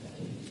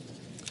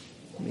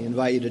Let me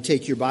invite you to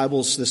take your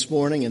Bibles this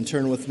morning and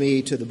turn with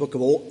me to the book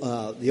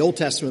of the Old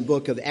Testament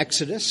book of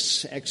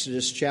Exodus,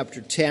 Exodus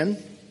chapter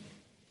 10.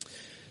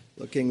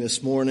 Looking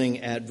this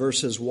morning at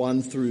verses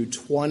 1 through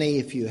 20.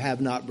 If you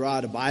have not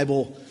brought a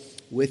Bible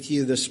with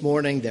you this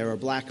morning, there are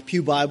black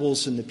pew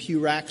Bibles in the pew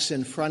racks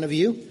in front of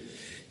you.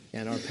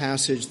 And our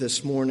passage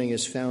this morning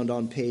is found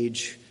on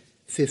page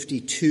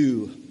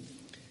 52.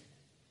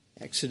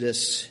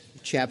 Exodus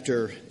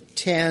chapter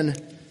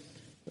 10.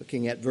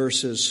 Looking at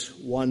verses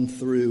 1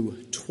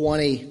 through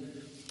 20,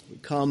 we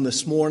come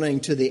this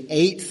morning to the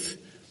 8th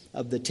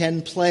of the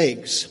 10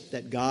 plagues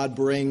that God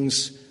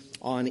brings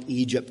on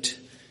Egypt.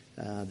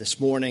 This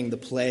morning, the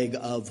plague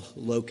of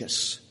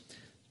locusts.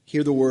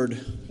 Hear the word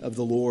of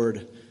the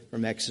Lord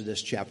from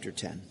Exodus chapter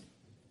 10.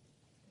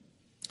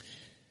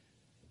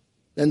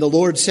 Then the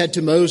Lord said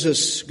to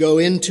Moses, "Go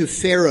into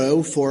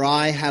Pharaoh, for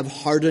I have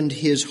hardened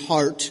his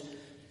heart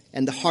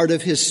and the heart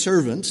of his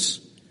servants,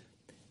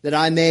 that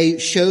I may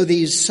show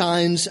these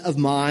signs of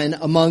mine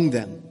among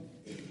them,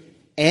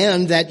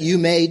 and that you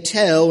may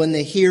tell in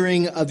the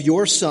hearing of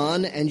your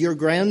son and your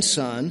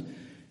grandson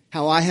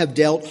how I have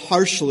dealt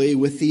harshly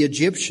with the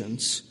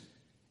Egyptians,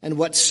 and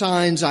what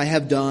signs I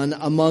have done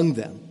among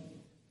them,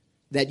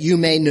 that you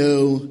may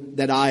know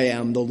that I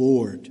am the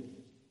Lord."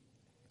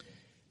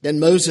 Then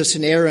Moses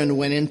and Aaron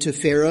went into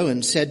Pharaoh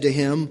and said to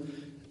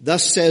him,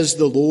 "Thus says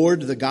the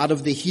Lord, the God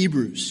of the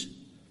Hebrews,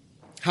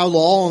 how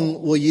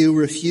long will you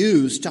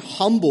refuse to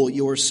humble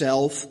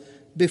yourself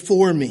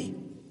before me?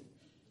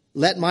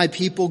 Let my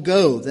people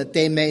go, that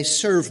they may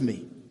serve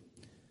me.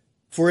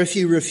 For if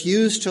you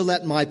refuse to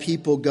let my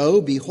people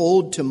go,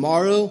 behold,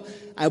 tomorrow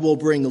I will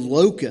bring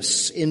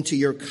locusts into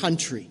your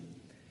country,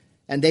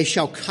 and they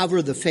shall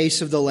cover the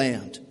face of the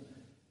land,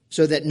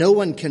 so that no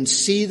one can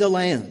see the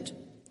land.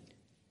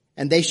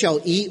 And they shall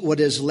eat what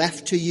is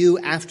left to you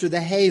after the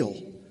hail.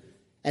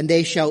 And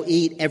they shall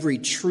eat every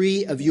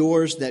tree of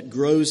yours that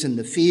grows in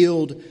the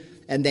field,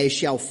 and they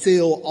shall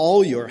fill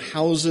all your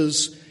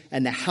houses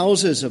and the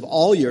houses of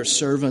all your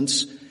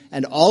servants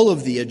and all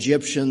of the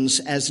Egyptians,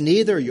 as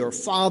neither your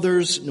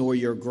fathers nor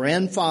your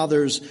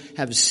grandfathers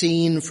have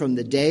seen from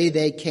the day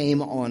they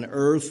came on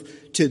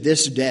earth to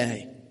this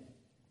day."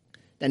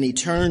 Then he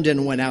turned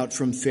and went out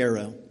from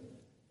Pharaoh.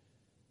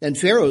 Then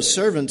Pharaoh's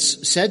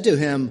servants said to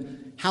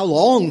him, "How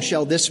long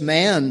shall this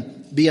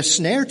man be a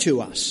snare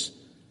to us?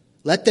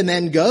 Let the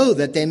men go,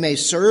 that they may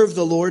serve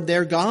the Lord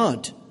their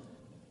God.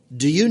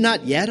 Do you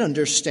not yet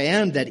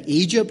understand that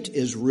Egypt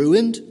is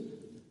ruined?"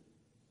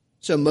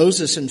 So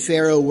Moses and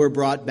Pharaoh were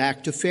brought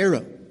back to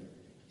Pharaoh.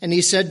 And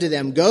he said to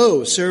them,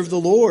 "Go, serve the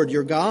Lord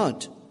your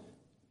God.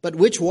 But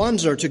which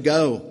ones are to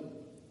go?"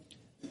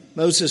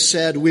 Moses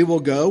said, "We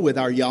will go with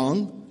our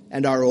young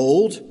and our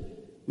old.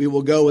 We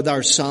will go with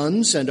our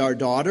sons and our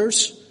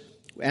daughters,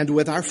 and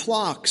with our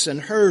flocks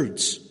and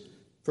herds,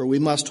 for we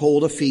must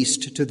hold a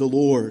feast to the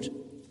Lord."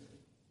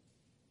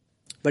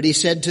 But he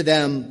said to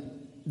them,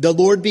 "The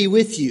Lord be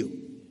with you,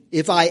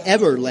 if I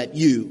ever let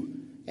you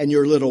and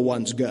your little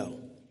ones go.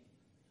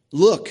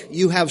 Look,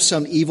 you have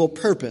some evil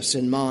purpose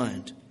in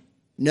mind.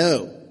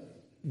 No,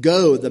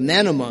 go, the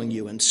men among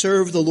you, and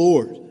serve the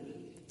Lord,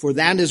 for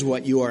that is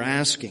what you are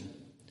asking."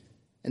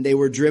 And they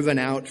were driven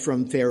out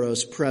from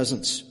Pharaoh's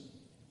presence.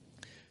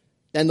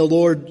 Then the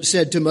Lord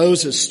said to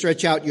Moses,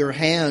 "Stretch out your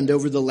hand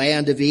over the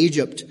land of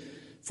Egypt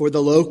for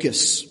the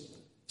locusts,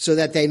 so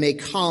that they may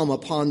come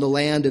upon the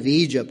land of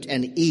Egypt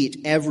and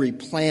eat every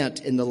plant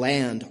in the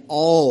land,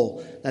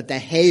 all that the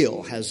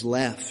hail has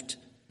left."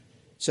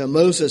 So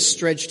Moses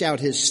stretched out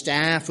his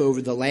staff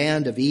over the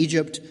land of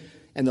Egypt,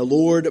 and the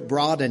Lord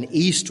brought an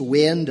east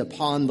wind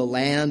upon the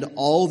land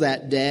all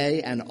that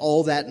day and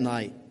all that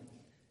night.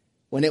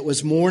 When it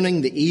was morning,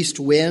 the east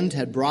wind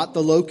had brought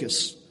the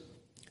locusts.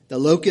 The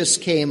locusts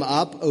came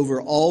up over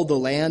all the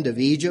land of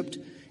Egypt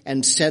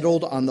and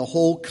settled on the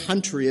whole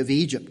country of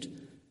Egypt.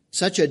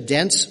 Such a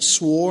dense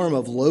swarm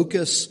of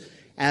locusts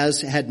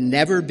as had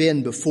never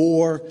been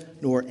before,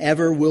 nor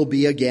ever will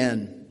be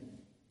again.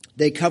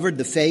 They covered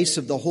the face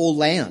of the whole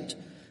land,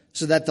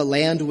 so that the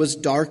land was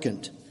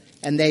darkened,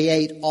 and they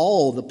ate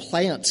all the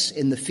plants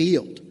in the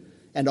field,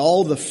 and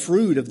all the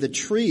fruit of the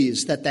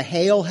trees that the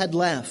hail had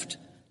left.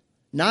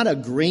 Not a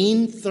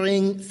green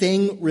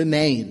thing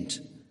remained,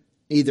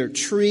 neither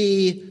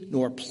tree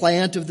nor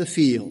plant of the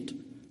field,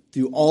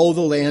 through all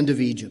the land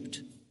of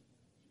Egypt.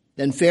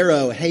 Then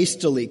Pharaoh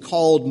hastily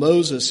called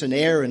Moses and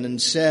Aaron and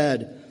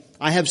said,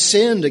 "I have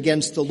sinned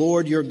against the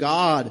Lord your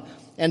God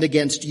and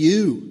against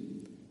you.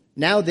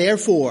 Now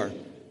therefore,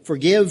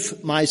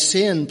 forgive my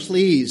sin,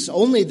 please,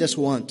 only this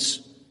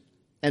once,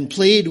 and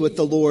plead with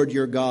the Lord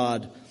your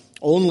God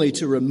only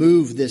to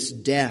remove this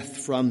death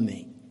from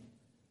me."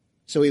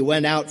 So he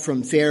went out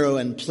from Pharaoh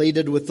and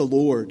pleaded with the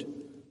Lord,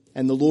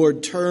 and the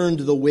Lord turned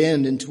the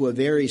wind into a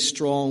very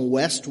strong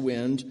west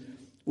wind,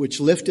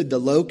 which lifted the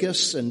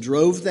locusts and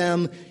drove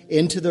them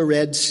into the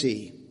Red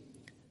Sea.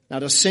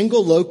 Not a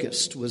single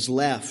locust was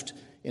left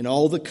in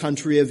all the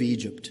country of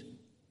Egypt.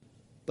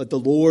 But the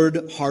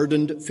Lord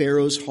hardened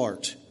Pharaoh's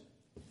heart,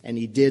 and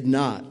he did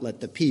not let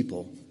the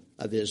people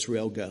of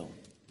Israel go.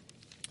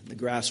 The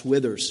grass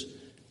withers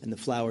and the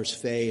flowers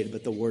fade,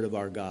 but the word of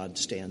our God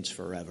stands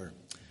forever.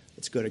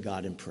 Let's go to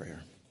God in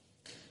prayer.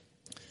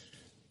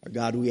 Our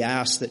God, we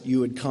ask that you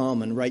would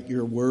come and write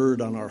your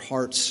word on our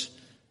hearts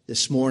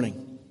this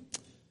morning.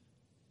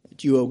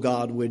 That you, O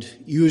God, would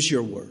use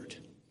your word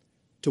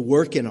to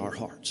work in our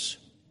hearts,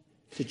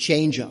 to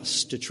change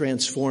us, to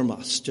transform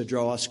us, to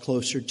draw us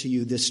closer to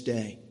you this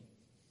day,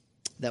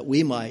 that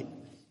we might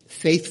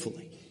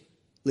faithfully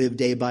live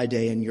day by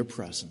day in your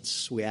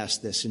presence. We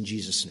ask this in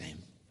Jesus' name.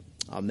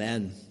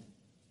 Amen.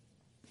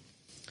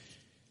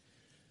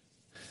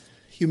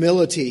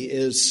 Humility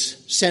is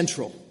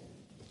central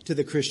to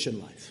the Christian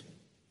life.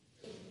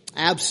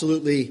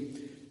 Absolutely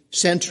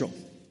central.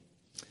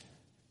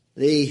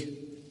 The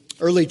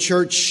early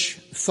church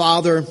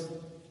father,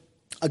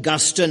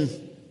 Augustine,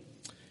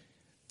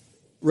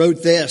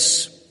 wrote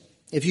this: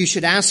 "If you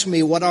should ask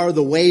me what are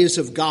the ways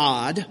of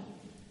God,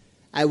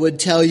 I would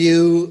tell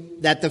you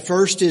that the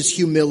first is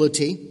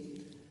humility,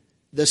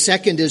 the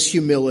second is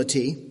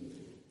humility,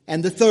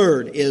 and the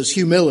third is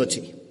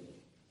humility.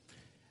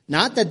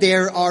 Not that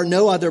there are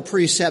no other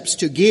precepts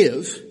to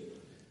give,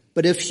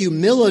 but if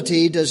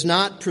humility does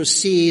not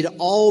precede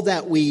all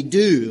that we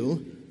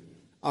do,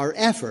 our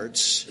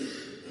efforts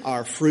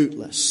are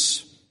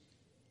fruitless."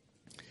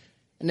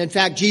 And in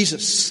fact,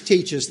 Jesus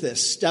teaches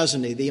this,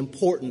 doesn't he? The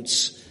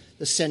importance,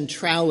 the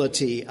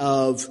centrality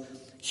of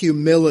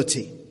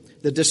humility.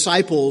 The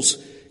disciples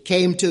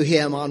came to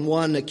him on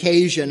one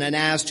occasion and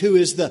asked, "Who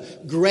is the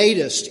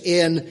greatest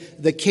in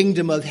the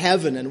kingdom of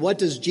heaven?" And what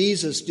does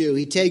Jesus do?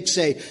 He takes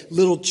a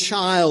little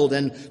child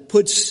and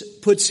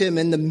puts him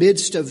in the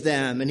midst of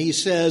them. And he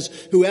says,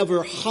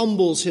 "Whoever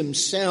humbles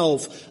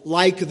himself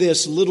like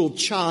this little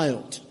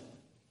child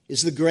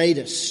is the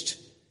greatest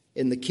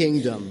in the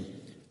kingdom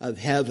of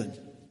heaven."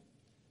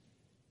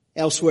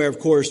 Elsewhere, of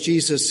course,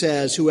 Jesus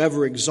says,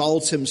 "Whoever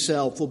exalts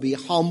himself will be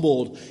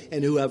humbled,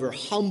 and whoever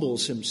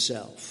humbles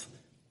himself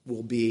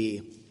will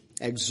be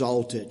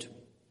exalted."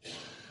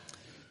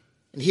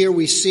 And here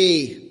we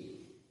see,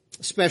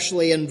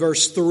 especially in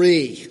verse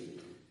 3,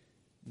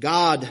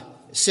 God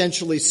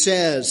essentially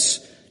says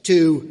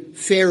to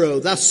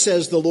Pharaoh, "Thus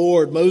says the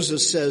Lord,"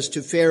 Moses says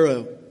to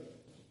Pharaoh,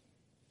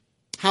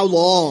 "How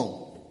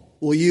long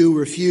will you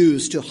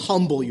refuse to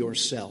humble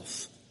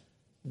yourself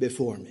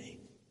before me?"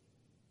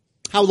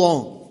 How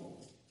long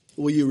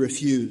will you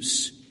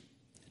refuse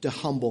to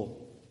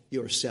humble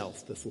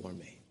yourself before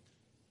me?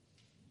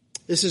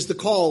 This is the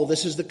call,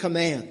 this is the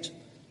command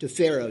to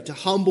Pharaoh, to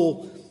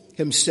humble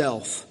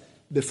himself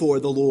before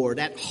the Lord.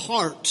 At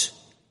heart,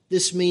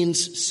 this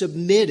means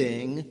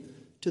submitting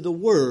to the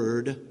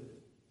word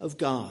of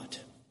God.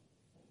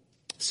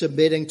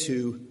 Submitting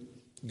to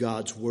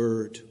God's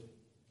word.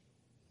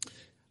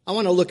 I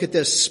want to look at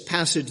this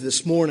passage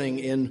this morning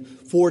in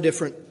 4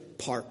 different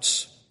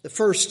parts. The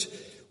first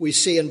we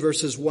see in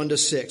verses 1 to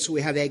 6, we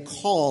have a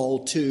call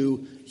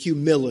to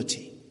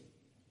humility.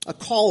 A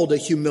call to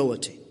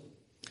humility.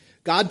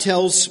 God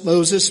tells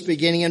Moses,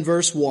 beginning in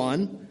verse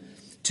 1,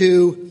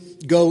 to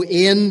go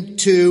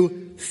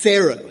into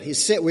Pharaoh.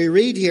 We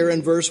read here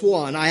in verse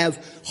 1, "I have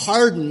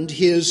hardened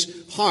his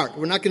heart."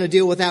 We're not going to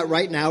deal with that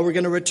right now. We're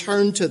going to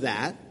return to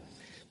that.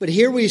 But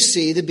here we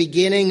see the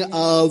beginning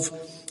of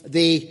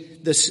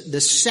the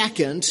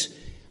second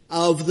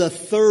of the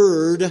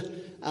third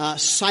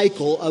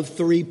cycle of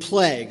 3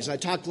 plagues. I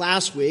talked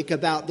last week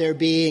about there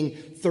being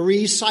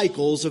 3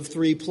 cycles of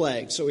 3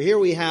 plagues. So here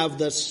we have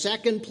the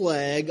second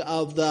plague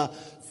of the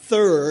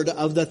third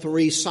of the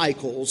 3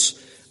 cycles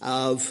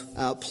of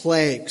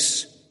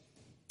plagues.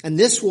 And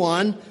this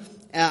one,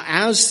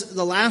 as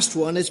the last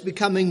one, is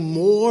becoming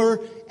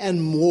more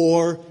and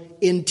more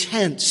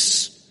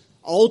intense,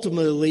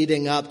 ultimately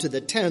leading up to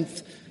the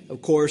 10th,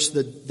 of course,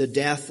 the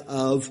death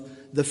of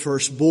the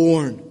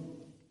firstborn.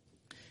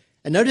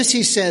 And notice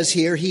he says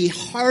here, he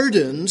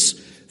hardens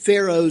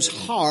Pharaoh's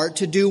heart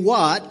to do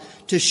what?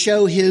 To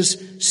show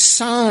his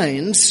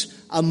signs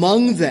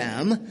among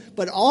them,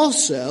 but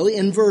also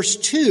in verse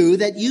 2,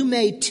 that you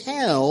may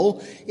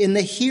tell in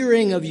the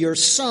hearing of your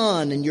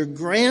son and your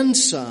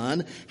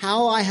grandson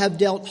how I have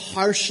dealt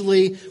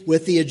harshly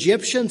with the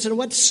Egyptians and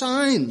what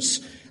signs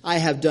I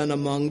have done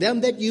among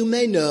them, that you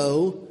may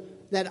know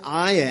that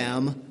I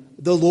am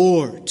the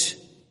Lord.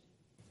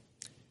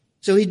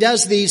 So he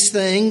does these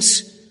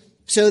things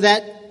so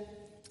that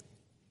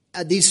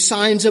these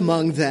signs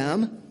among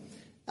them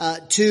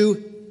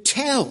to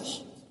tell.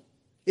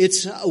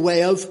 It's a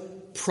way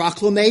of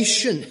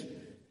proclamation,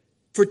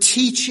 for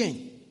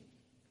teaching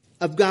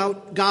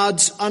about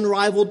God's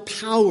unrivaled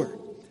power,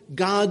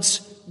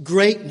 God's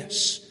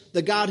greatness,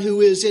 the God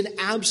who is in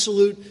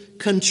absolute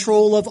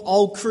control of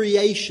all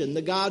creation,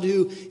 the God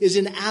who is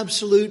in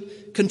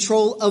absolute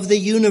control of the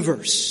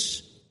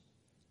universe.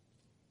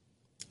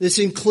 This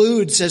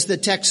includes, as the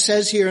text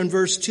says here in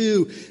verse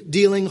 2,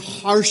 dealing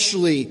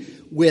harshly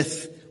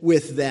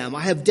with them.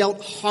 I have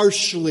dealt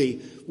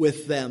harshly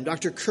with them.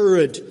 Dr.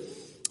 Courage,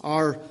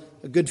 our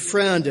good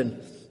friend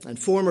and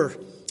former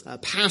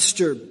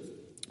pastor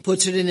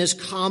puts it in his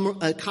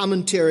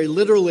commentary.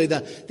 Literally,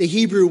 the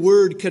Hebrew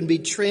word can be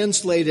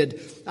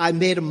translated, I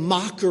made a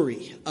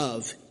mockery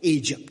of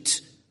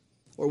Egypt.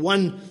 Or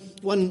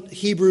one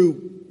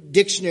Hebrew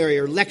dictionary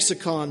or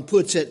lexicon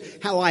puts it,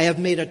 how I have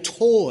made a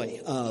toy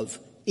of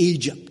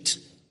Egypt.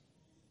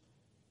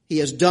 He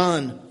has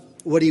done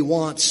what he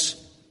wants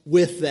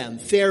with them.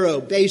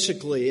 Pharaoh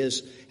basically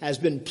has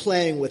been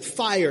playing with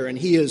fire, and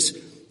he is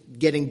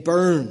getting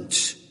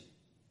burned.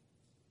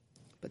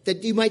 But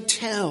that you might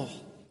tell,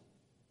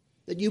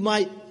 that you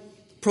might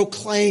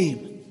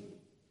proclaim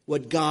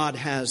what God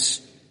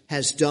has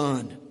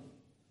done.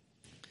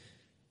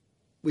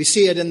 We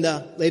see it in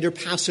the later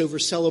Passover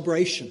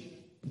celebration.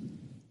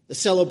 The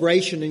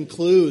celebration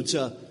includes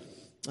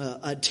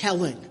a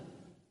telling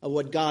of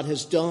what God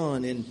has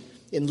done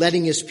in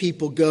letting his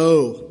people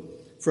go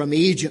from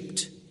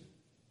Egypt.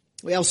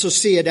 We also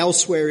see it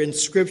elsewhere in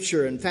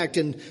Scripture. In fact,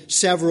 in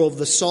several of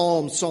the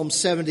Psalms, Psalm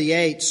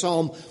 78,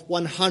 Psalm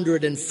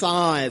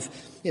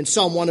 105. In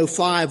Psalm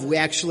 105, we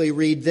actually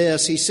read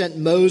this. He sent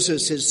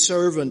Moses, his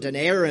servant, and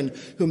Aaron,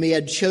 whom he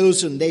had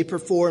chosen. They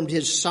performed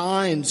his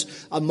signs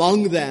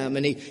among them.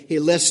 And he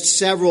lists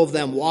several of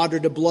them: water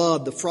to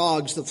blood, the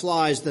frogs, the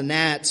flies, the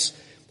gnats.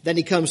 Then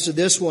he comes to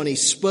this one. He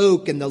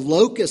spoke, and the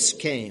locusts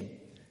came.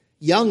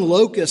 Young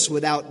locusts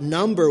without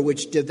number,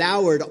 which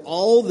devoured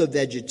all the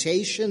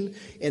vegetation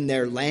in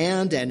their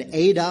land and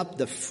ate up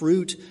the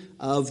fruit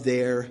of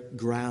their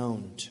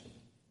ground.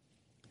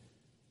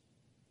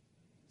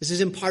 This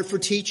is in part for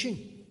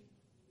teaching,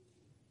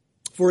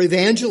 for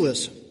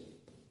evangelism,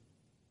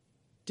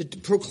 to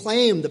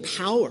proclaim the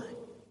power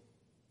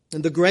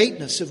and the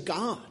greatness of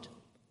God,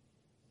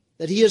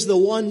 that he is the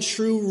one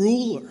true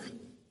ruler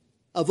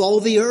of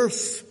all the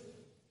earth.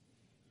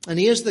 And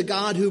he is the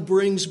God who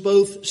brings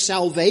both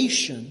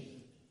salvation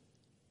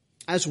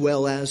as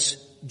well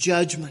as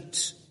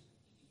judgment.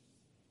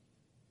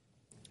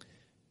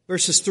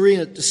 Verses 3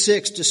 to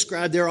 6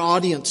 describe their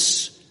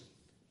audience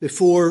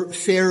before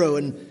Pharaoh,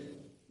 and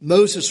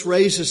Moses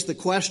raises the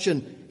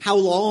question, how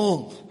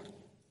long?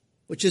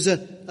 Which is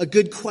a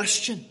good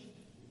question.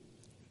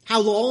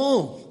 How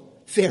long,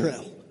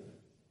 Pharaoh?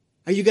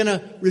 Are you going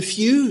to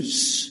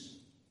refuse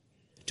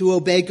to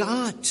obey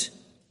God?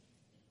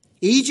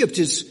 Egypt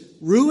is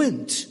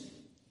ruined.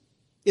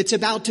 It's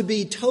about to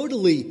be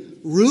totally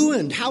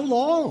ruined. How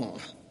long?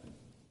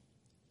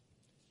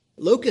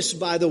 Locusts,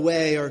 by the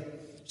way, are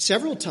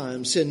several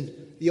times in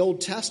the Old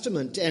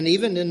Testament and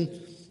even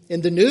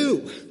in the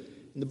New,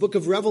 in the book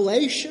of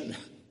Revelation.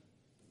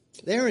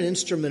 They're an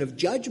instrument of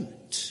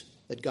judgment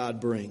that God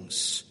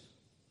brings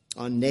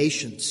on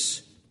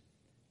nations.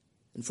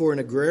 And for an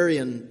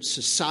agrarian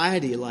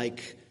society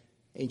like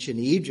ancient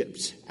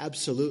Egypt,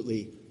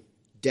 absolutely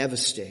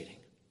devastating.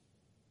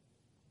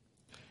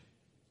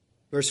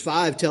 Verse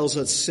 5 tells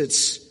us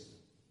it's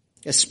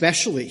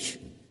especially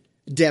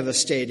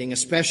devastating,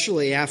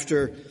 especially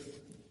after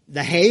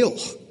the hail.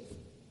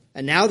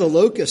 And now the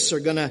locusts are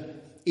going to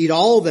eat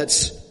all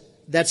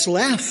that's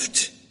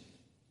left.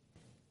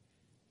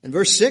 And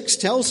verse 6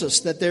 tells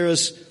us that there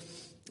is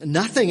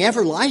nothing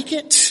ever like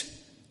it.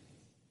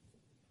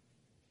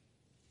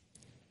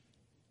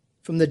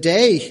 From the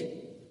day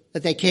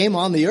that they came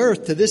on the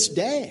earth to this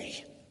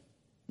day,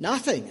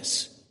 nothing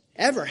has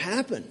ever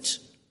happened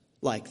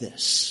like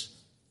this,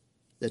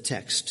 the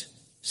text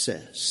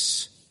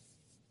says.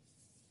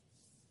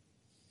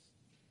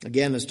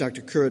 Again, as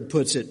Dr. Currid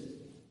puts it,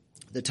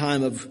 the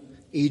time of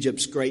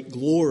Egypt's great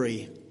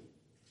glory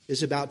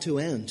is about to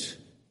end.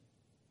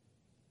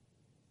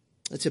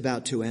 It's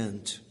about to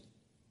end.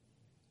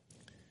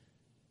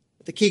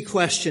 The key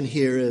question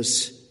here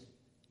is,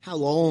 how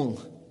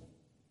long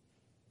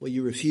will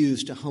you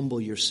refuse to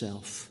humble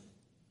yourself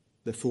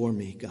before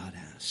me, God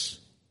asks.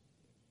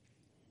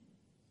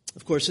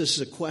 Of course, this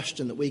is a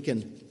question that we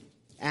can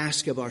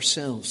ask of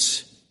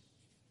ourselves.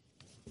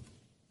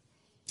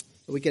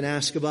 We can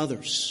ask of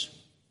others.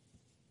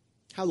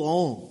 How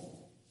long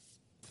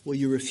will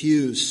you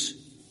refuse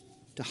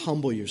to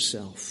humble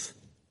yourself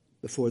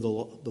before the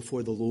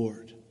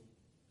Lord?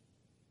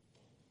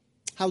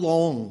 How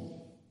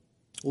long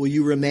will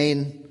you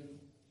remain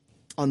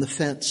on the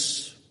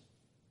fence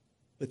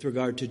with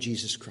regard to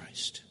Jesus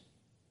Christ?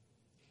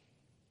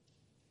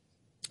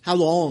 How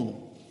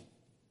long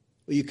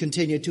will you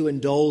continue to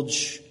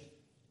indulge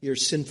your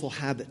sinful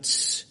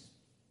habits?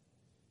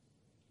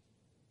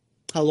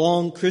 How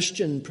long,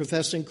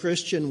 professing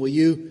Christian, will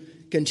you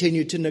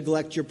continue to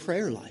neglect your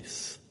prayer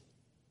life?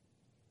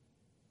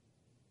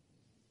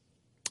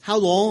 How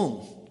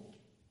long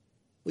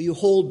will you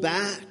hold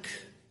back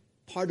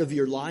part of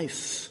your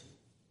life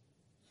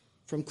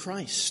from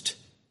Christ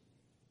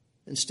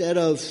instead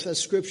of, as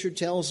Scripture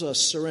tells us,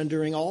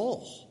 surrendering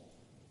all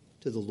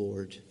to the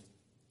Lord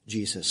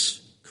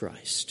Jesus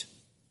Christ?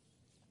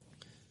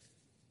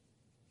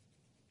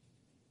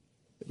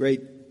 The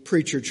great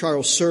preacher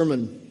Charles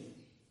Sermon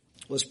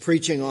was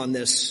preaching on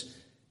this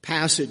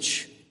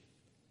passage,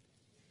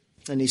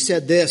 and he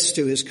said this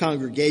to his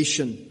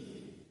congregation: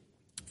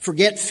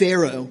 forget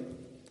Pharaoh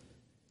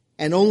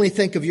and only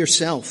think of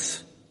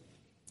yourself.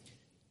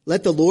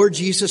 Let the Lord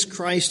Jesus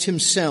Christ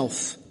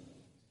himself,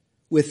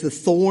 with the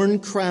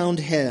thorn-crowned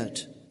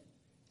head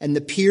and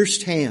the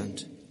pierced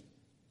hand,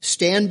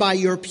 stand by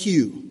your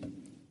pew,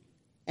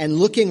 and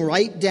looking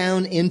right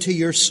down into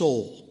your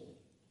soul,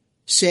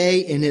 say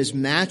in his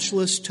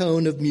matchless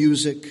tone of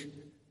music,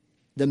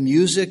 the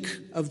music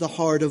of the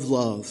heart of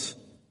love,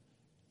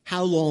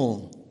 how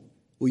long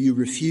will you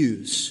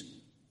refuse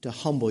to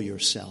humble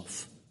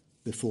yourself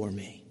before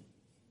me?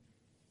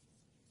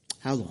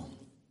 How long?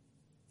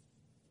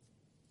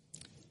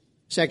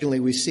 Secondly,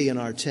 we see in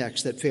our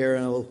text that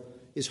Pharaoh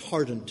is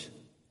hardened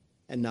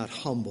and not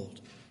humbled.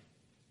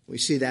 We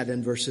see that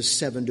in verses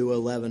 7 to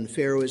 11.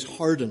 Pharaoh is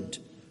hardened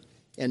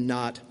and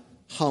not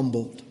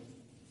humbled.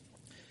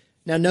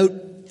 Now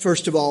note,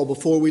 first of all,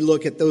 before we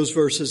look at those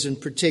verses in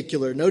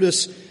particular,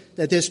 notice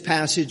that this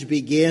passage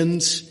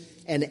begins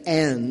and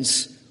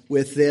ends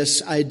with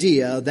this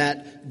idea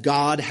that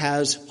God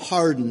has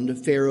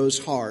hardened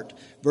Pharaoh's heart.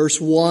 Verse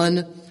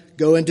 1,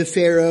 go into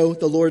Pharaoh,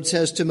 the Lord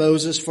says to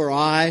Moses, for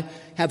I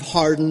have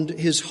hardened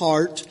his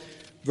heart.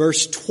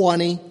 Verse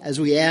 20, as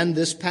we end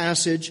this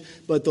passage,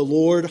 but the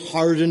Lord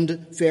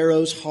hardened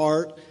Pharaoh's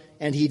heart,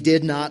 and he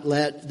did not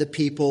let the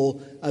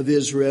people of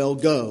Israel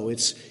go.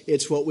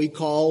 It's what we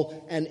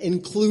call an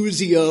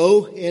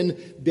inclusio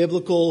in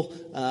biblical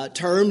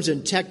terms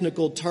and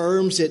technical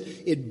terms.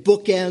 It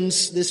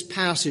bookends this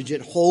passage.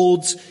 It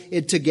holds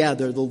it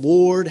together. The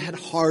Lord had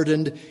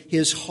hardened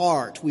his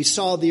heart. We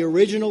saw the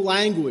original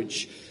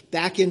language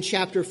back in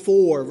chapter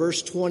 4,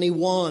 verse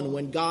 21,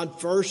 when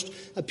God first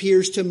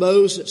appears to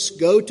Moses,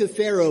 go to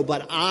Pharaoh,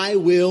 but I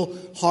will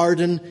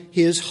harden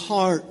his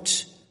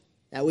heart.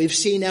 Now we've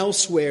seen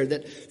elsewhere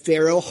that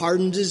Pharaoh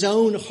hardened his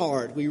own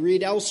heart. We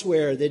read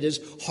elsewhere that his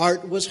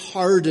heart was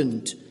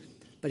hardened.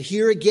 But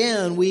here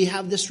again, we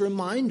have this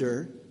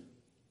reminder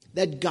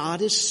that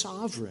God is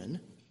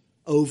sovereign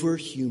over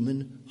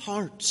human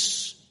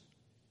hearts.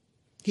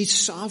 He's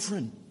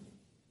sovereign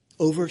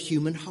over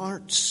human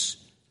hearts.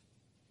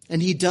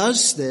 And he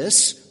does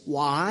this,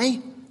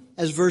 why?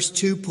 As verse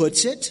 2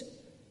 puts it,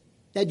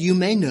 that you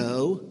may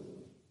know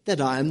that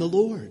I am the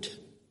Lord.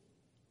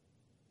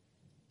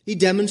 He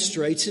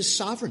demonstrates his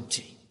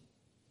sovereignty.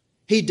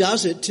 He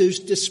does it to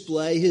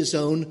display his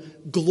own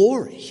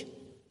glory.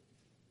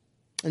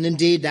 And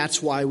indeed,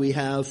 that's why we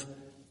have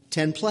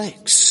 10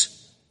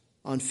 plagues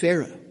on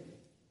Pharaoh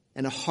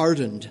and a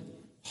hardened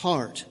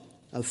heart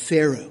of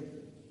Pharaoh.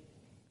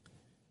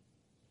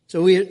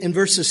 So in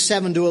verses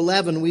 7 to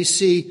 11, we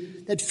see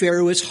that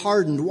Pharaoh is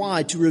hardened.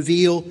 Why? To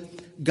reveal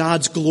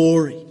God's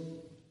glory.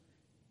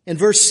 In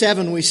verse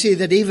 7, we see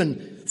that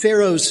even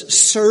Pharaoh's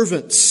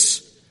servants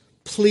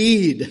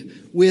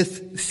plead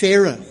with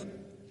Pharaoh.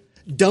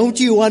 Don't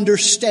you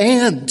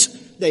understand,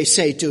 they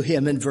say to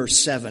him in verse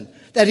 7,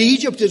 that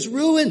Egypt is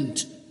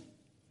ruined?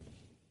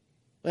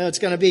 Well, it's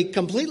going to be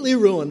completely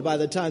ruined by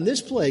the time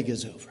this plague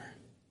is over.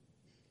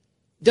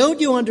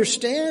 Don't you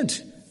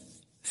understand,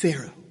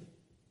 Pharaoh?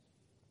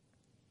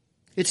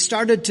 It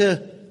started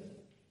to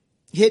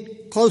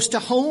hit close to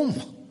home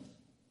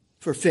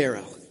for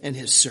Pharaoh and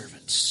his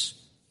servants.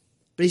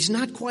 But he's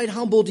not quite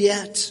humbled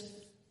yet.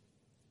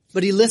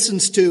 But he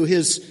listens to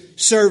his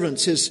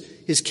servants,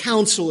 his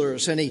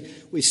counselors, and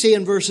we see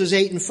in verses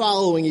 8 and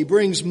following, he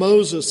brings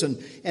Moses and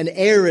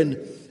Aaron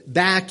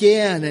back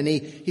in, and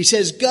he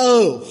says,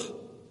 go.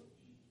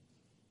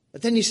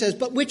 But then he says,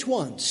 but which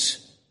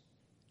ones?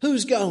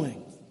 Who's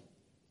going?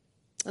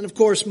 And of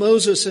course,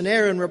 Moses and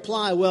Aaron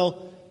reply,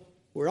 well,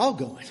 we're all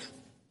going.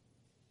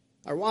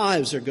 Our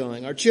wives are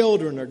going, our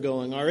children are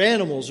going, our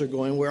animals are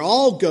going. We're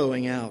all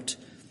going out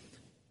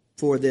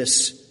for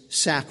this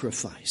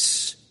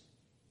sacrifice.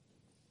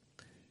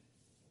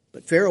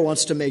 But Pharaoh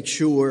wants to make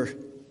sure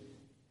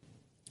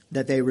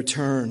that they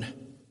return.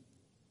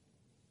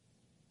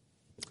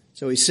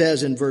 So he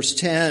says in verse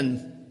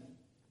 10,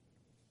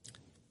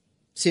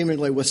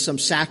 seemingly with some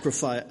sarcasm,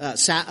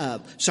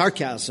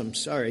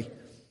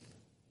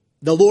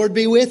 the Lord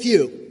be with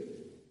you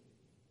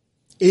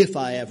if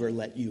I ever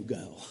let you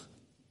go.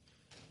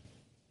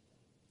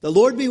 The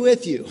Lord be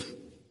with you.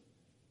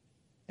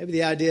 Maybe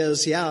the idea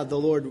is, the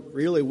Lord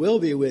really will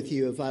be with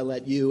you if I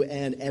let you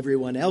and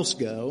everyone else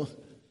go,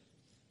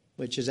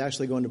 which is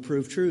actually going to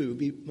prove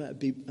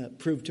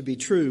to be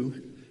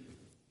true.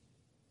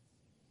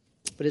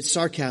 But it's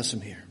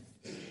sarcasm here.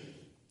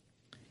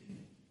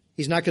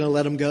 He's not going to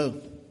let them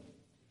go.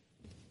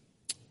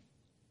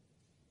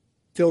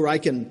 Phil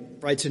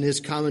Ryken writes in his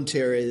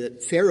commentary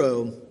that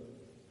Pharaoh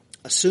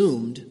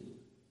assumed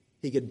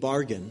he could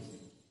bargain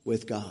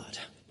with God.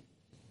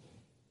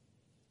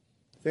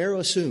 Pharaoh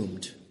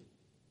assumed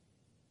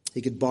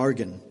he could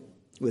bargain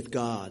with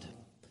God,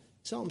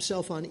 saw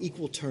himself on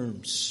equal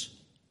terms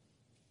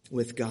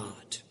with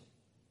God.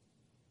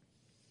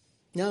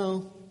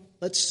 No,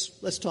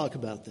 let's talk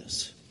about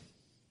this.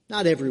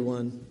 Not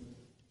everyone,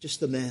 just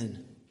the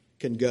men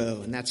can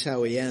go. And that's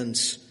how he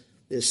ends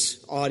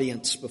this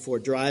audience before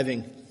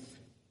driving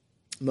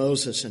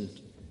Moses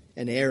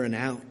and Aaron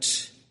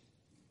out.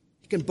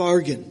 He can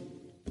bargain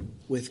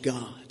with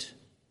God.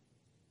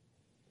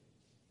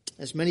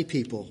 As many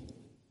people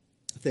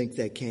think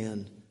they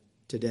can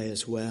today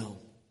as well.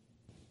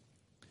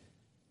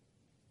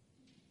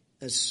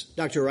 As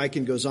Dr.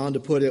 Ryken goes on to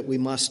put it, we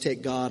must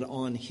take God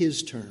on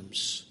His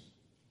terms,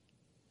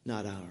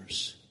 not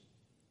ours.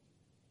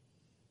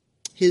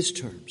 His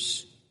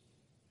terms,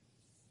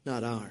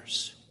 not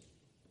ours.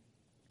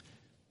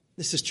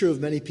 This is true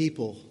of many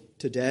people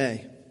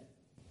today.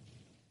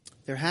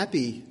 They're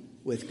happy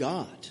with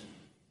God,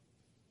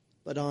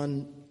 but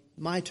on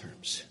my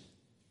terms.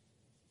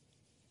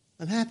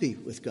 I'm happy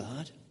with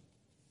God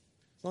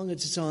as long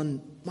as it's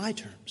on my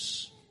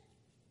terms,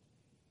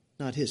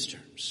 not His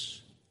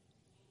terms.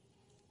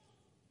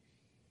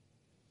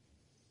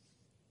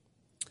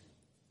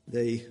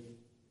 The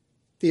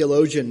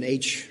theologian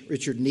H.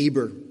 Richard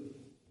Niebuhr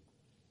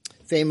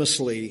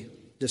famously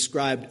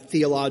described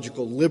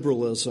theological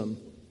liberalism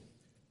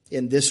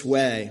in this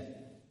way.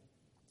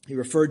 He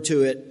referred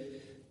to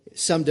it,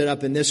 summed it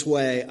up in this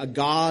way: a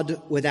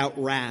God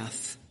without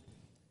wrath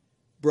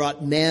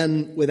brought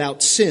men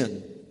without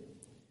sin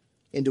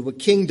into a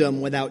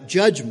kingdom without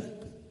judgment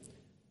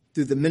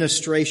through the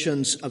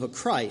ministrations of a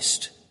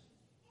Christ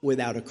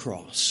without a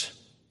cross.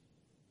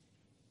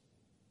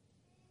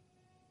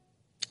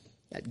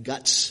 That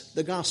guts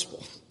the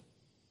gospel.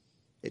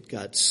 It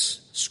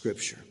guts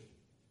Scripture.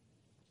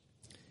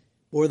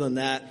 More than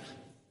that,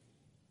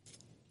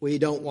 we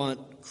don't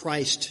want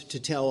Christ to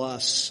tell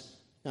us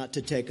not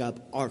to take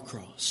up our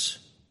cross.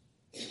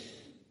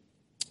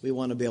 We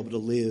want to be able to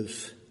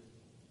live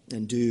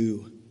and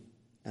do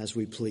as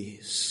we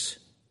please.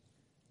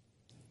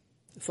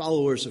 The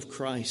followers of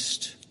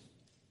Christ,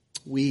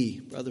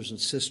 we, brothers and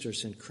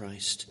sisters in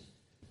Christ,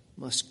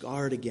 must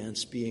guard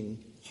against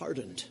being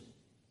hardened.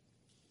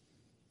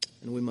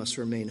 And we must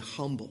remain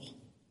humble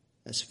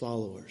as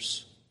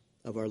followers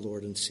of our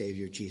Lord and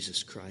Savior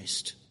Jesus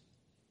Christ.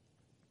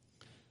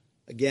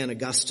 Again,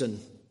 Augustine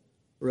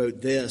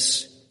wrote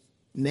this: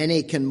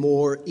 many can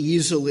more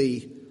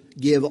easily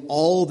give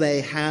all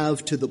they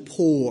have to the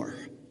poor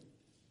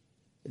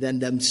than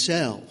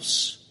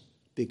themselves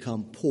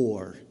become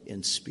poor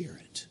in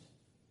spirit.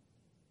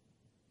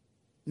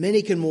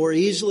 Many can more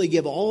easily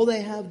give all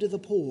they have to the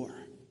poor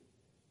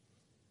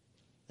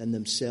than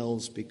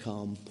themselves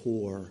become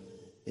poor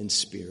in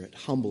spirit,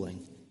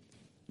 humbling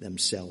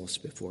themselves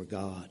before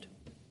God.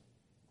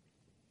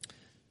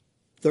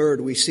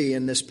 Third, we see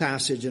in this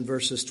passage in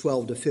verses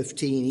 12 to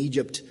 15,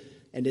 Egypt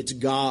and its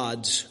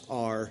gods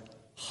are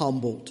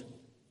humbled.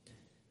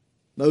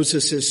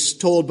 Moses is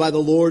told by the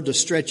Lord to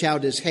stretch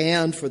out his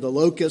hand for the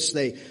locusts.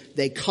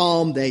 They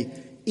come, they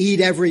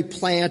eat every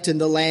plant in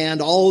the land,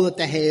 all that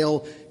the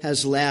hail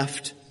has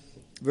left.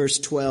 Verse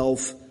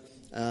 12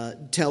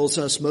 tells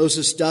us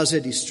Moses does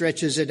it. He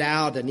stretches it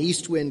out, an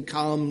east wind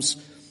comes,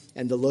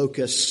 and the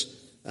locusts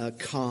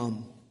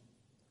come.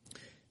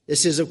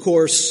 This is, of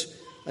course,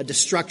 a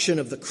destruction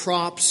of the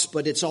crops,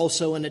 but it's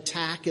also an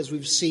attack, as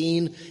we've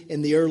seen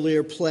in the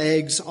earlier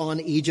plagues, on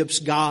Egypt's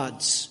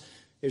gods.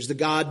 There's the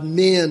god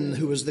Min,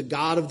 who was the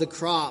god of the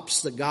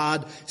crops, the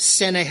god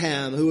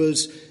Senehem, who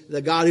was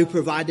the god who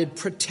provided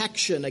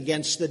protection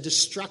against the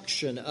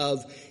destruction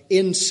of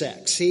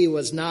insects. He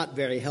was not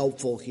very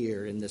helpful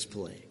here in this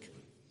plague.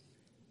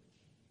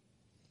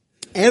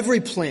 Every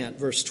plant,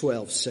 verse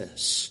 12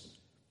 says,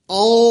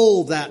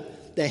 all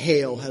that the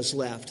hail has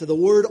left. The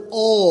word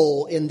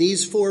all in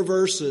these 4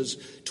 verses,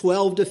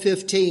 12 to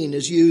 15,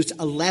 is used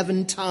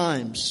 11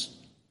 times.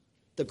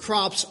 The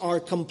crops are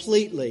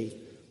completely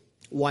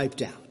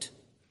wiped out.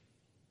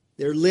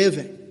 Their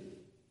living,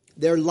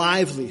 their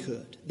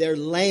livelihood, their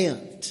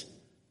land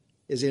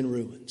is in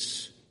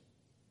ruins.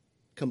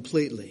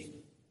 Completely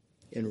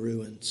in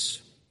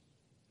ruins.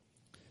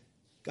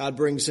 God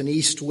brings an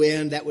east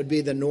wind, that would be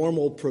the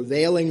normal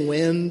prevailing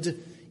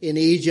wind in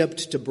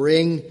Egypt, to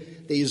bring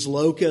these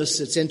locusts.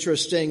 It's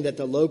interesting that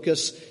the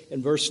locusts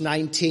in verse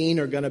 19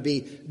 are going to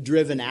be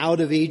driven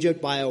out of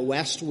Egypt by a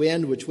west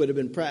wind, which would have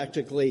been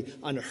practically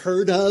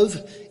unheard of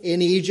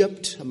in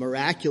Egypt, a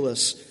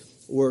miraculous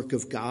work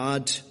of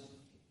God.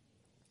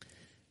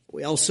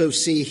 We also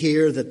see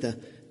here that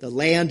the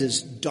land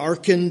is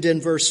darkened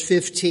in verse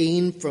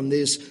 15 from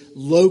these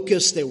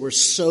locusts. There were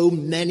so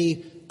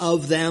many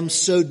of them,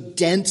 so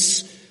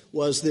dense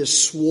was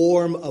this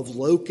swarm of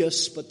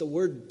locusts. But the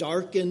word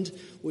darkened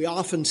we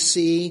often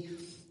see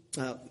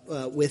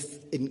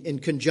in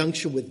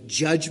conjunction with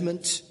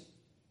judgment.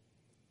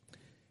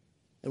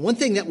 And one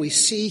thing that we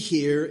see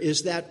here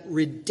is that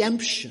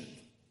redemption,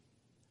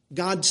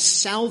 God's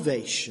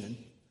salvation,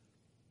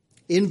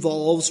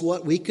 involves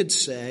what we could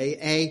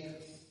say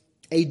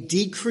a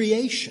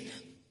decreation.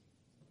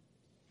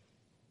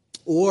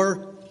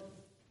 Or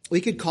we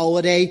could call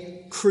it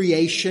a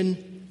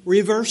creation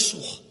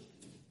reversal.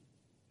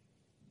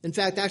 In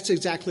fact, that's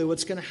exactly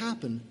what's going to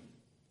happen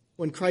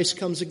when Christ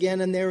comes again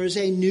and there is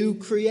a new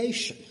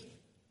creation.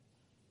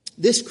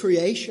 This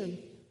creation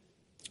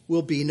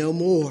will be no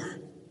more.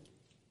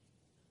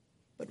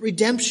 But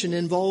redemption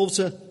involves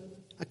a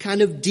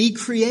kind of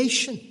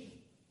decreation.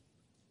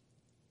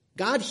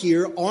 God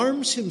here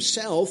arms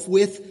himself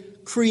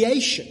with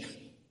creation.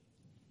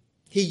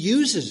 He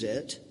uses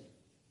it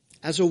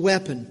as a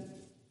weapon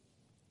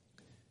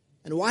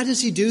And why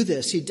does he do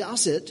this? He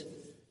does it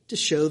to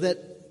show that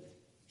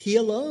he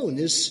alone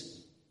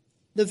is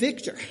the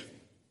victor.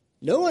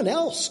 No one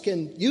else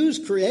can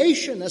use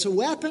creation as a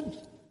weapon.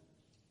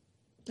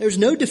 There's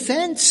no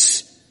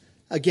defense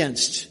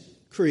against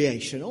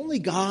creation. Only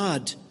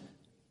God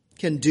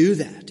can do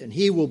that, and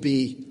he will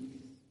be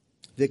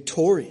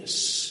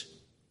victorious.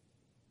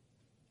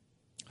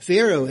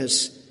 Pharaoh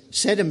has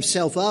set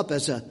himself up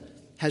as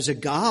a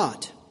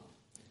god.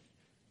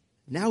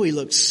 Now he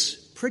looks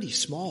pretty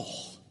small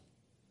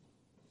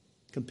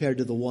compared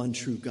to the one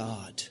true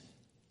God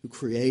who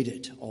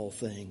created all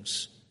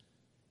things,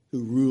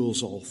 who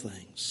rules all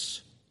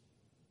things.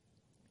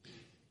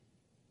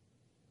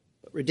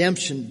 But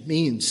redemption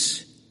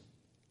means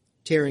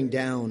tearing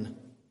down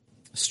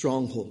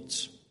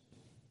strongholds.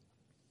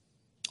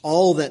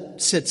 All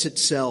that sets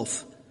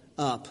itself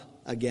up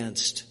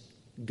against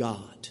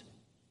God.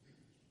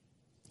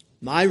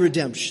 My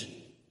redemption,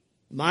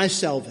 my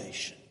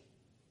salvation,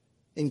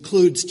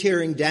 includes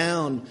tearing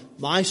down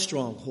my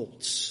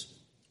strongholds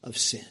of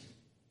sin.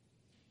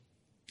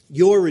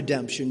 Your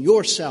redemption,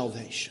 your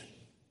salvation,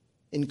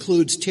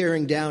 includes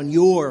tearing down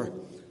your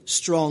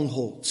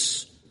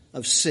strongholds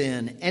of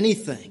sin,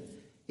 anything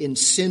in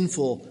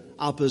sinful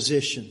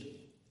opposition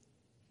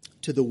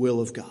to the will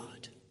of God.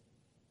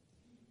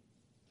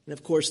 And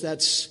of course,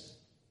 that's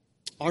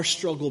our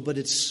struggle, but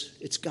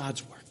it's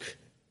God's work.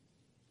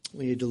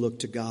 We need to look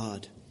to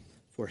God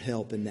for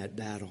help in that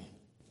battle.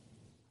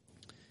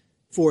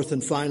 Fourth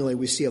and finally,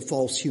 we see a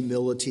false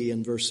humility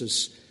in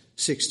verses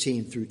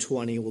 16 through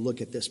 20. We'll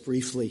look at this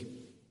briefly.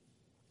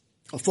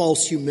 A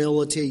false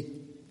humility.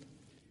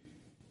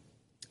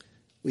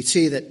 We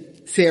see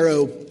that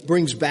Pharaoh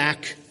brings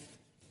back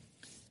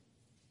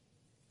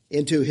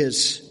into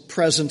his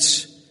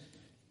presence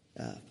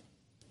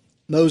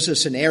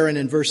Moses and Aaron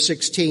in verse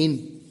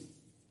 16.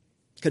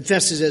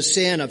 Confesses his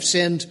sin. I've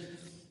sinned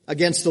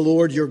against the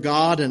Lord your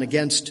God and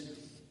against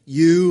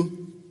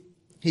you,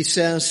 he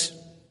says.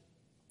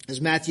 As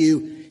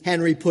Matthew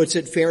Henry puts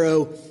it,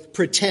 Pharaoh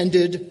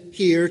pretended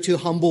here to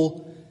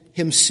humble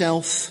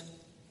himself.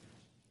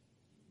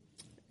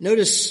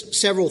 Notice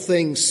several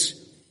things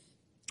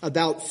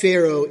about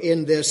Pharaoh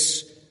in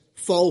this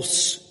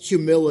false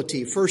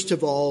humility. First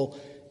of all,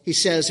 he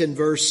says in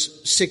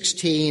verse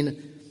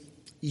 16,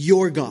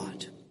 your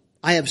God.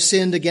 I have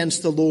sinned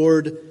against the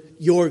Lord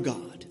your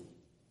God.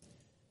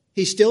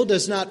 He still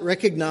does not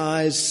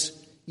recognize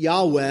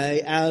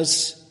Yahweh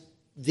as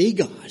the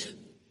God,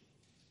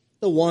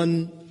 the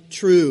one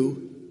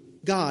true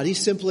God. He's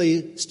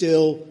simply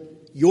still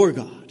your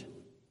God,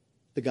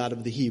 the God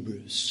of the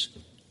Hebrews,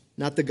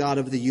 not the God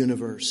of the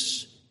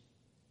universe,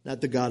 not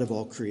the God of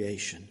all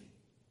creation,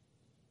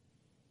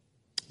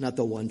 not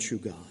the one true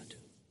God.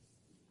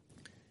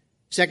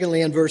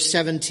 Secondly, in verse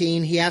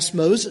 17, he asked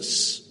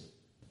Moses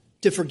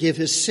to forgive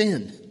his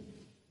sin.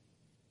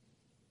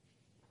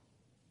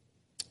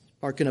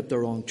 Barking up the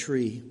wrong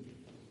tree.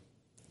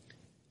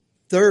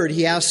 Third,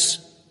 he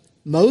asks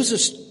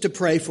Moses to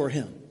pray for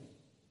him.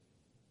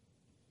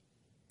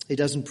 He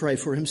doesn't pray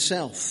for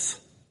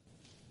himself.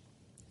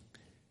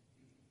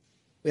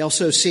 We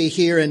also see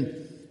here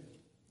in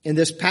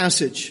this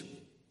passage,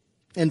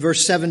 in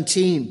verse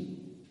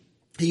 17,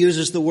 he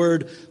uses the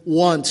word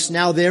once.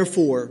 Now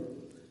therefore,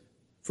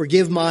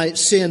 forgive my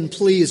sin,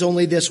 please,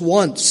 only this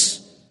once,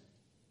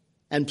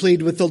 and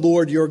plead with the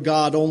Lord your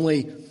God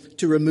only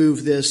to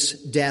remove this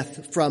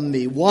death from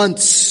me.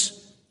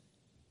 Once,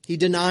 he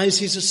denies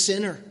he's a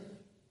sinner.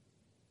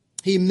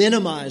 He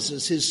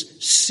minimizes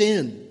his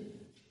sin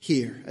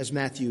here, as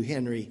Matthew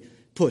Henry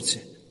puts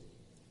it.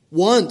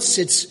 Once,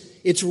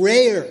 it's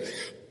rare.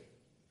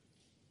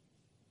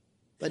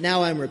 But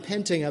now I'm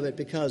repenting of it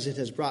because it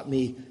has brought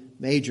me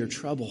major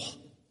trouble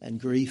and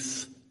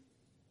grief.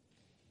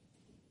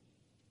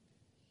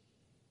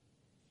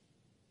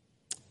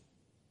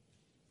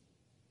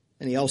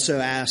 And he also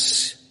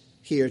asks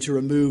here to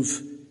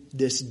remove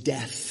this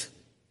death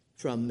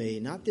from me.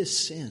 Not this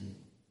sin,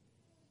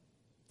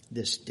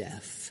 this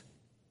death.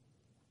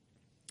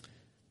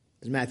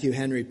 As Matthew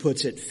Henry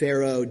puts it,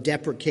 Pharaoh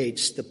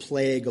deprecates the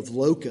plague of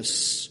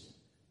locusts,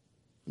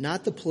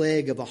 not the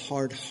plague of a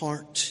hard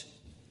heart,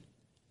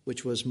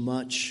 which was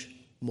much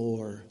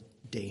more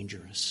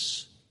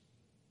dangerous.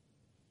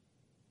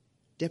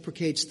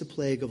 Deprecates the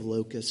plague of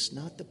locusts,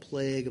 not the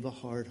plague of a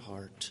hard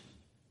heart,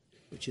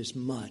 which is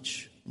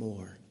much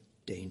more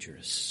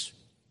dangerous.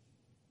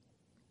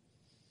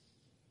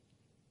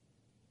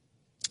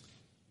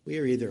 We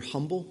are either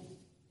humble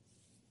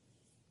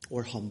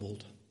or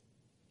humbled.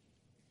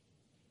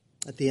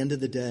 At the end of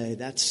the day,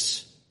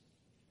 that's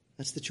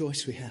the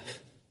choice we have.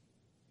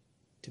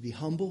 To be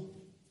humble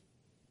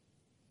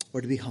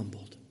or to be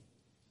humbled.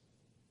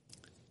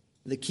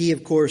 The key,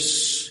 of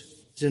course,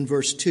 is in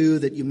verse 2,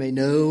 that you may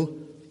know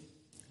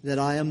that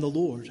I am the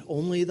Lord.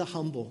 Only the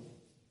humble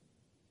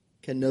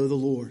can know the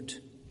Lord.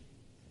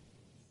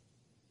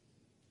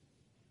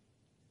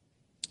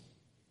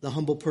 The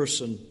humble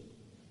person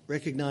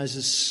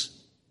recognizes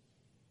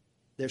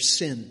their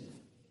sin,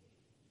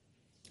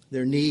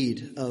 their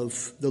need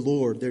of the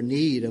Lord, their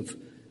need of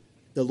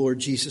the Lord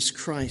Jesus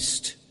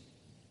Christ.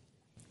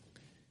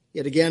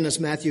 Yet again, as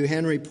Matthew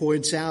Henry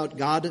points out,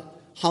 God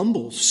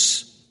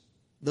humbles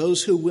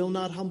those who will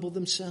not humble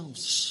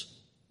themselves.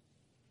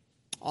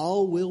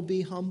 All will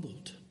be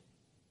humbled.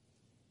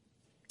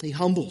 He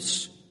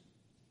humbles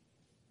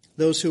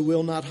those who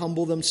will not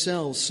humble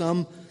themselves.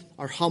 Some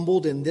are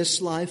humbled in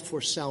this life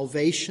for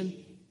salvation,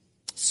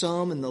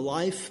 some in the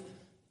life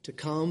to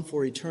come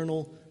for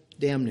eternal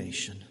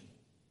damnation.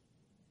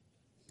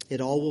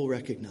 Yet all will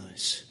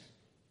recognize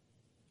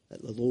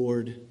that the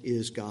Lord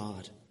is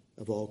God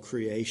of all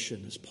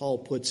creation. As Paul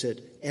puts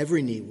it,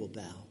 every knee will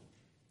bow,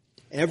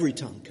 every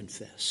tongue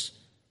confess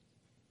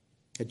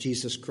that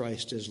Jesus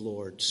Christ is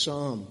Lord.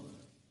 Some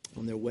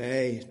on their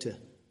way to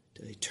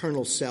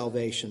eternal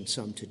salvation,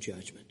 some to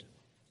judgment.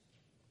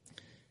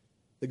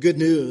 The good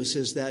news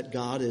is that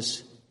God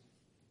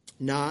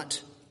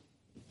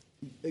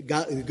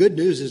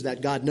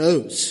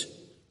knows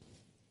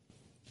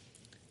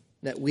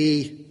that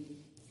we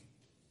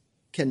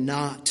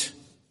cannot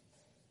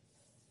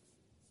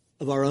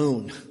of our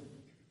own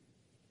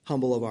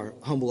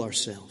humble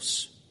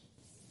ourselves.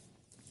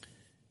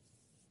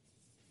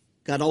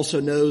 God also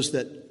knows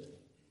that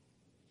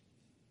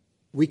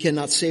we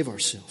cannot save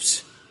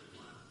ourselves.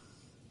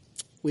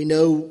 We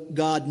know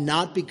God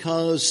not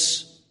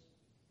because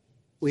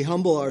we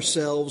humble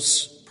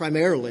ourselves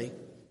primarily,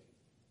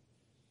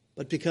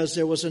 but because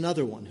there was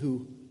another one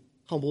who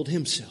humbled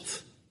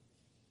himself.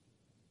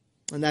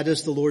 And that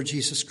is the Lord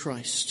Jesus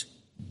Christ.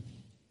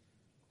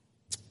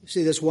 You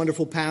see this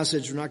wonderful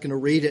passage. We're not going to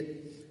read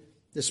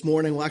it this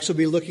morning. We'll actually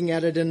be looking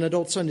at it in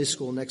adult Sunday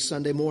school next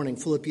Sunday morning.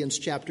 Philippians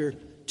chapter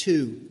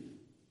 2.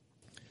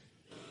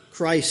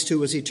 Christ, who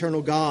was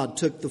eternal God,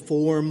 took the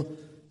form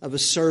of a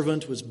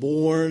servant, was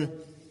born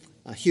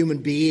a human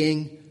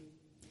being,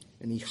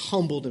 and he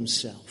humbled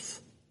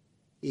himself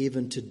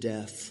even to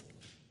death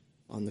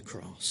on the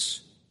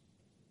cross.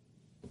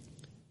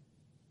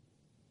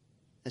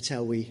 That's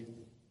how we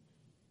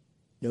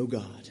know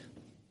God.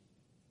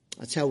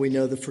 That's how we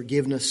know the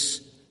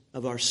forgiveness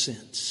of our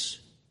sins.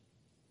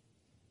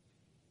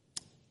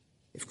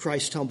 If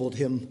Christ humbled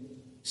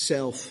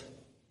himself,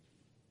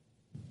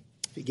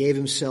 if he gave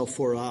himself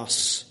for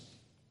us,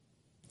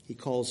 he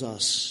calls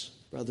us,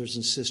 brothers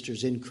and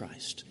sisters in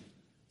Christ,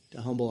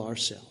 to humble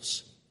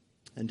ourselves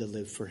and to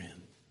live for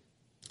him.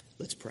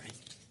 Let's pray.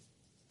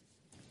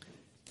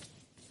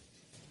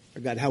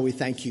 Our God, how we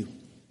thank you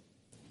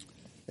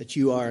that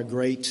you are a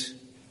great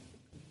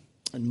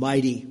and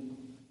mighty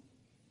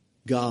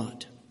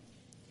God,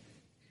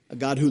 a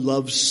God who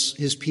loves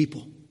his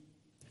people,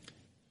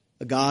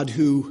 a God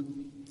who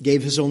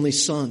gave his only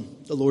Son,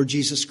 the Lord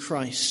Jesus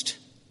Christ,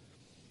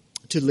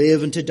 to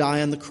live and to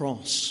die on the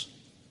cross,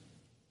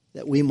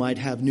 that we might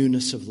have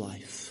newness of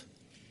life.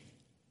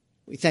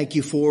 We thank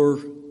you for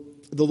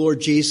the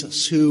Lord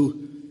Jesus,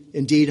 who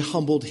indeed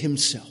humbled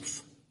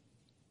himself.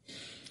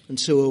 And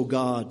so, O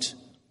God,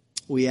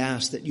 we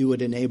ask that you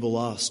would enable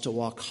us to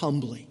walk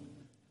humbly,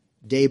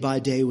 day by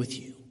day with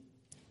you.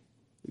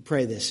 We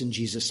pray this in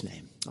Jesus'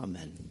 name.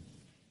 Amen.